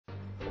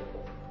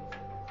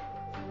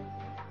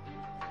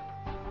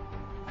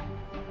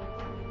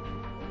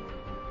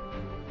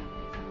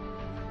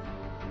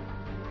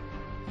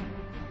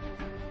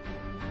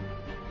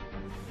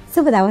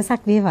සුබ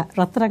දවසක් වේවා.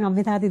 රත්තරන්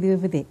අම්මේ තාත්තේ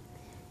දිවපතේ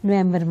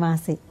නොවැම්බර්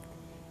මාසේ.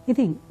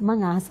 ඉතින්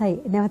මං ආසයි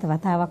නැවත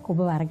වතාවක්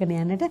ඔබව අරගෙන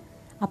යන්නට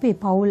අපේ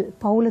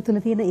පවුල තුල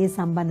තියෙන ඒ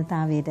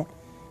සම්බන්ධතාවයට.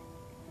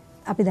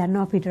 අපි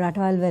දන්නවා පිට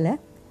රටවල් වල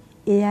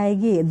ඒ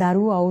අයගේ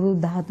දරුවෝ අවුරුදු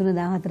 13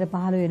 14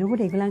 15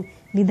 වෙනකොට ඒගොල්ලන්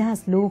නිදහස්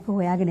ලෝක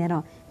හොයාගෙන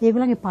යනවා.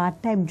 ඒගොල්ලන්ගේ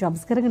part time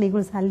jobs කරගෙන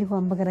ඒගොල්ලෝ සල්ලි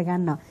හොම්බ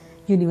කරගන්නවා.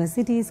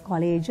 universities,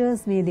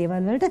 colleges මේ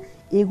දේවල් වලට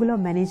ඒගොල්ලෝ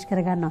manage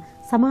කරගන්නවා.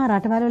 සමහර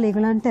රටවල් වල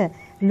ඒගොල්ලන්ට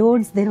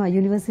loans දෙනවා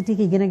university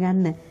එක ඉගෙන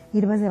ගන්න.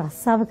 ඊට පස්සේ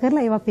රස්සාව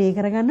කරලා ඒවා pay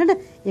කරගන්නට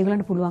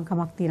ඒගොල්ලන්ට පුළුවන්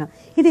කමක් තියෙනවා.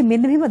 ඉතින්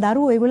මෙන්න මෙහෙම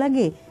දරුවෝ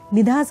ඒගොල්ලන්ගේ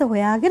නිදහස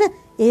හොයාගෙන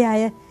ඒ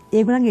අය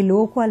ඒගොල්ලන්ගේ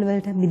ලෝකවල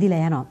වලට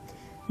මිදිලා යනවා.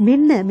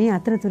 මෙන්න මේ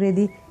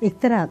අතරතුරේදී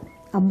එක්තරා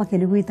අම්මා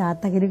කෙනෙකුයි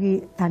තාත්තා කෙනෙකුයි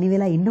තනි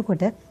වෙලා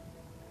ඉන්නකොට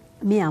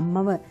මේ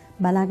අම්මව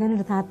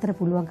බලාගන්නට තාත්තට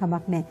පුළුවන්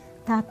කමක් නැහැ.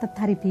 තාත්තත්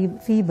හරි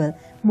ෆීබල්.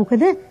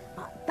 මොකද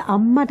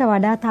අම්මට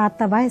වඩා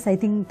තාත්තා වයසයි.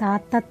 ඉතින්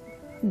තාත්තත්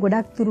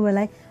ගොඩක්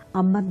දුර්වලයි,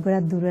 අම්මත්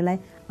ගොඩක් දුර්වලයි.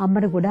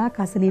 අම්මට ගොඩාක්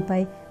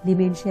අසනීපයි,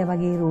 ඩිමෙන්ෂියා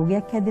වගේ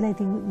රෝගයක් හැදිලා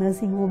ඉතින්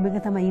නර්සින් හෝම් එක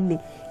තමයි ඉන්නේ.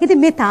 ඉතින්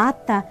මේ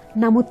තාත්තා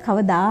නමුත්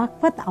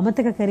කවදාක්වත්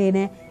අමතක කරේ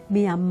නැහැ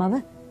මේ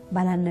අම්මව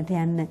බලන්නට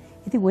යන්න.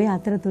 ඉතින් ওই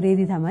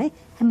අතරතුරේදී තමයි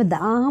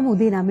හැමදාම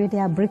උදේ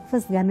 9ට යා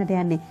බ්‍රෙක්ෆාස්ට් ගන්නට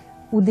යන්නේ.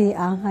 උදේ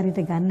ආහාරයට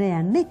ගන්න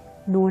යන්නේ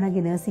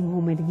නෝනාගේ නර්සින්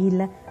හෝම් එකට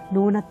ගිහිල්ලා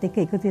නෝනත් එක්ක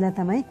එකතු වෙලා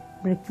තමයි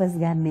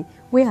බ්‍රෙක්ෆාස්ට් ගන්නෙ.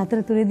 ওই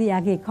අතරතුරේදී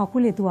යාගේ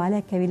කකුලේ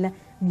තුවාලයක් ඇවිල්ලා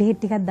බෙහෙත්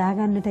ටිකක්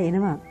දාගන්නට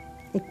එනවා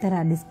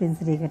එක්තරා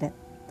ඩිස්පෙන්සරි එකට.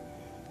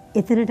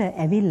 එතනට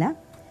ඇවිල්ලා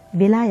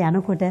වෙලා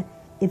යනකොට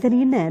එතන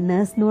ඉන්න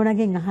නර්ස්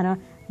නෝනාගෙන් අහනවා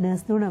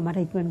නර්ස් නෝනා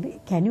මට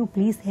ඉක්මනට can you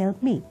please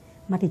help me?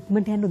 මට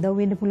ඉක්මනට යන්න උදව්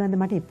වෙන්න පුළුවන්ද?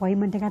 මට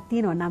appointment එකක්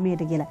තියෙනවා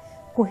 9ට කියලා.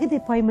 කොහෙද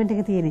appointment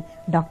එක තියෙන්නේ?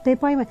 doctor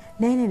appointment?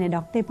 නෑ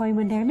doctor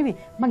appointment එකක් නෙමෙයි.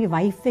 මගේ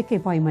wife එක්ක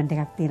appointment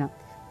එකක් තියෙනවා.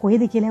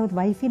 කොහෙද කියලා හෙවොත්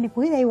wife ඉන්නේ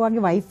කොහෙද? ඒ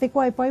වගේ wife එක්ක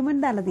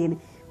appointment දාලා තියෙන්නේ.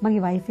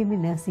 මගේ wife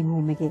ඉන්නේ nursing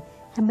home එකේ.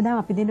 හැමදාම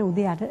අපි දෙන්න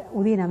උදේ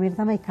 9ට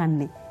තමයි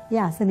කන්නේ.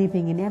 එයා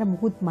අසනීපෙන් ඉන්නේ. එයාට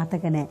මුකුත්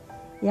මතක නෑ.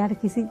 එයාට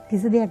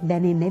කිසි දෙයක්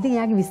දැනෙන්නේ නැහැ. ඉතින්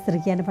එයාගේ විස්තර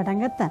කියන්න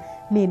පටන් ගත්තා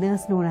මේ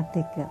නර්ස් නෝනාත්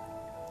එක්ක.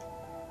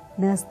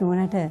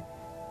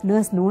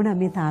 නර්ස් නෝනා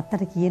මේ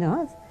තාත්තට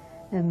කියනවා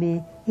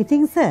මේ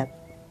ඉතින් සර්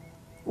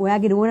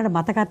ඔයාගේ නෝනාට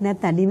මතකත්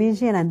නැත්තම්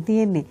ඩිමෙන්ෂියා නම්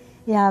තියෙන්නේ.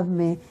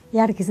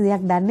 එයාට කිසි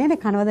දෙයක් දන්නේ නැහැ.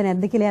 කනවද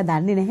නැද්ද කියලා එයා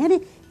දන්නේ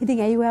නැහැනේ.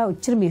 ඉතින් ඇයි ඔයා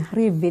ඔච්චර මේ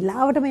හරිය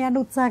වෙලාවටම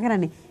යන්න උත්සාහ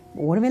කරන්නේ?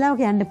 ඕන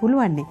වෙලාවක යන්න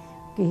පුළුවන් නේ.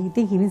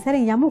 ඉතින්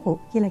හිමිසරෙන් යමුකෝ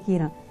කියලා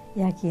කියනවා.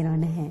 එයා කියනවා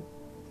නැහැ.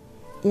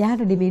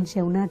 එයාට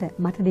ඩිමෙන්ෂියා වුණාට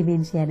මට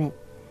ඩිමෙන්ෂියා නැහැ.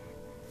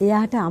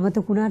 එයාට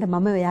අමතක වුණාට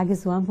මම එයාගේ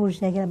ස්වාම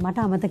පුරුෂයා කියලා මට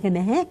අමතක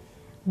නැහැ.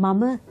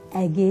 මම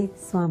ඇගේ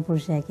ස්වාම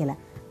පුරුෂයා කියලා.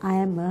 I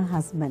am a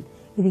husband.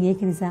 ඉතින්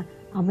ඒක නිසා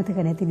අමතක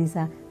නැති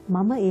නිසා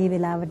මම ඒ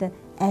වෙලාවට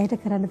ඇයට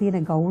කරන්න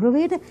තියෙන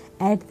ගෞරවයට,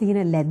 ඇයට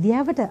තියෙන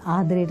ලැබ්ධියාවට,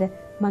 ආදරයට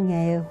මම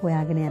ඇය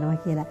හොයාගෙන යනවා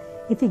කියලා.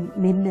 ඉතින්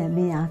මෙන්න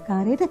මේ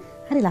ආකාරයට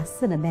හරි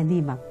ලස්සන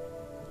බැඳීමක්.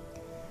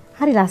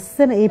 හරි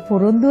ලස්සන ඒ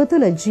පොරොන්දුව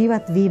තුළ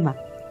ජීවත් වීමක්.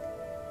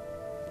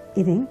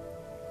 ඉතින්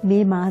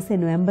මේ මාසේ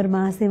නොවැම්බර්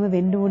මාසෙම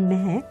වෙන්න ඕනේ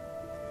නැහැ.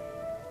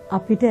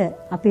 අපිට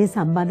අපේ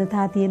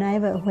සම්බන්ධතා තියෙන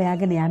අයව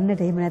හොයාගෙන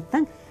යන්නට එහෙම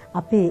නැත්නම්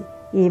අපේ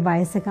ඒ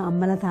වයසක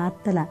අම්මලා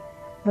තාත්තලා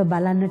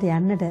බලන්නට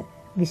යන්නට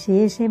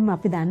විශේෂයෙන්ම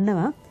අපි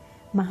දන්නවා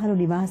මහලු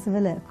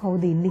නිවාසවල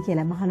කවුද ඉන්නේ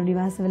කියලා. මහලු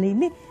නිවාසවල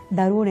ඉන්නේ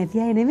දරුවෝ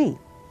නැති අය නෙමෙයි.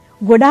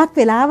 ගොඩාක්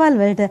වෙලාවල්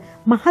වලට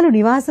මහලු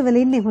නිවාසවල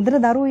ඉන්නේ හොඳට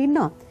දරුවෝ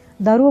ඉන්නවා.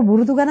 දරුවෝ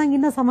බුරුදු ගණන්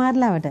ඉන්න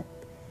සමහරලාවට.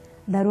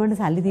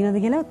 දරුවන්ට සල්ලි තියනවද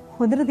කියලා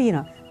හොඳට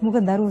තියෙනවා.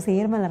 මොකද දරුවෝ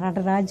සේරම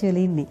රට රාජ්‍ය වල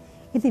ඉන්නේ.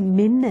 ඉතින්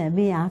මෙන්න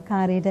මේ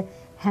ආකාරයට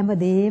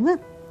හැමදේම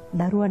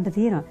දරුවන්ට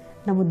තියෙනවා.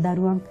 නමුත්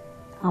දරුවන්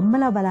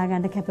අම්මලා බලා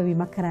ගන්න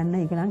කැපවීමක් කරන්න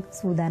ඒගොල්ලන්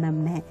සූදානම්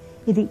නැහැ.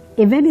 ඉතින්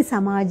එවැනි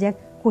සමාජයක්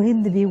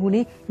කොහෙන්ද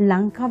විවුනේ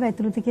ලංකාව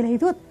ඇතුළත කියලා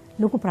හිතුවොත්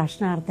ලොකු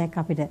ප්‍රශ්නාර්ථයක්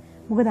අපිට.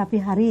 මොකද අපි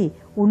හරි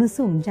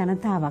උණුසුම්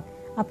ජනතාවක්.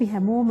 අපි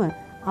හැමෝම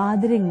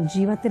ආදරෙන්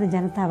ජීවත් වෙන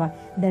ජනතාවක්.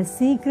 දැන්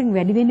සීක්‍රෙන්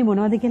වැඩි වෙන්නේ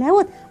මොනවද කියලා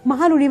අහුවොත්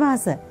මහලු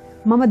නිවාස.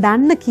 මම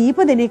දන්න කීප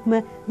දෙනෙක්ම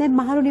දැන්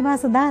මහලු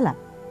නිවාස දාලා.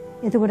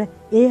 එතකොට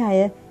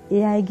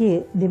ඒ අයගේ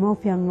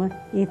දෙමව්පියන්ව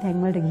ඒ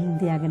තැන් වලට ගිහින්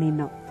තියාගෙන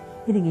ඉන්නවා.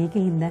 ඉතින්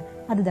ඒකින්ද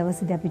අද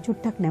දවසේදී අපි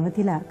චුට්ටක්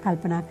නැවතිලා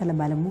කල්පනා කරලා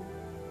බලමු.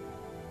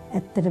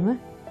 ඇත්තටම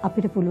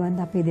අපිට පුළුවන්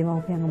ද අපේ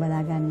දෙමව්පියන්ව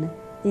බලා ගන්න?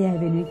 ඒ අය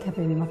වෙනුවෙන්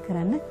කැපවීමක්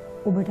කරන්න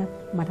ඔබටත්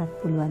මටත්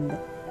පුළුවන්ද?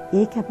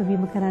 ඒ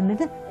කැපවීම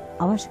කරන්නට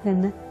අවශ්‍ය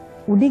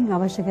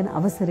කරන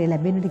අවසරය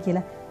ලැබෙන්නට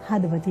කියලා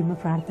හදවතින්ම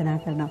ප්‍රාර්ථනා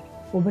කරනවා.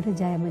 ඔබට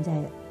ජයම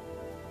ජය.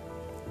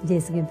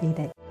 ජේසුගෙන්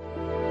පිහිටයි.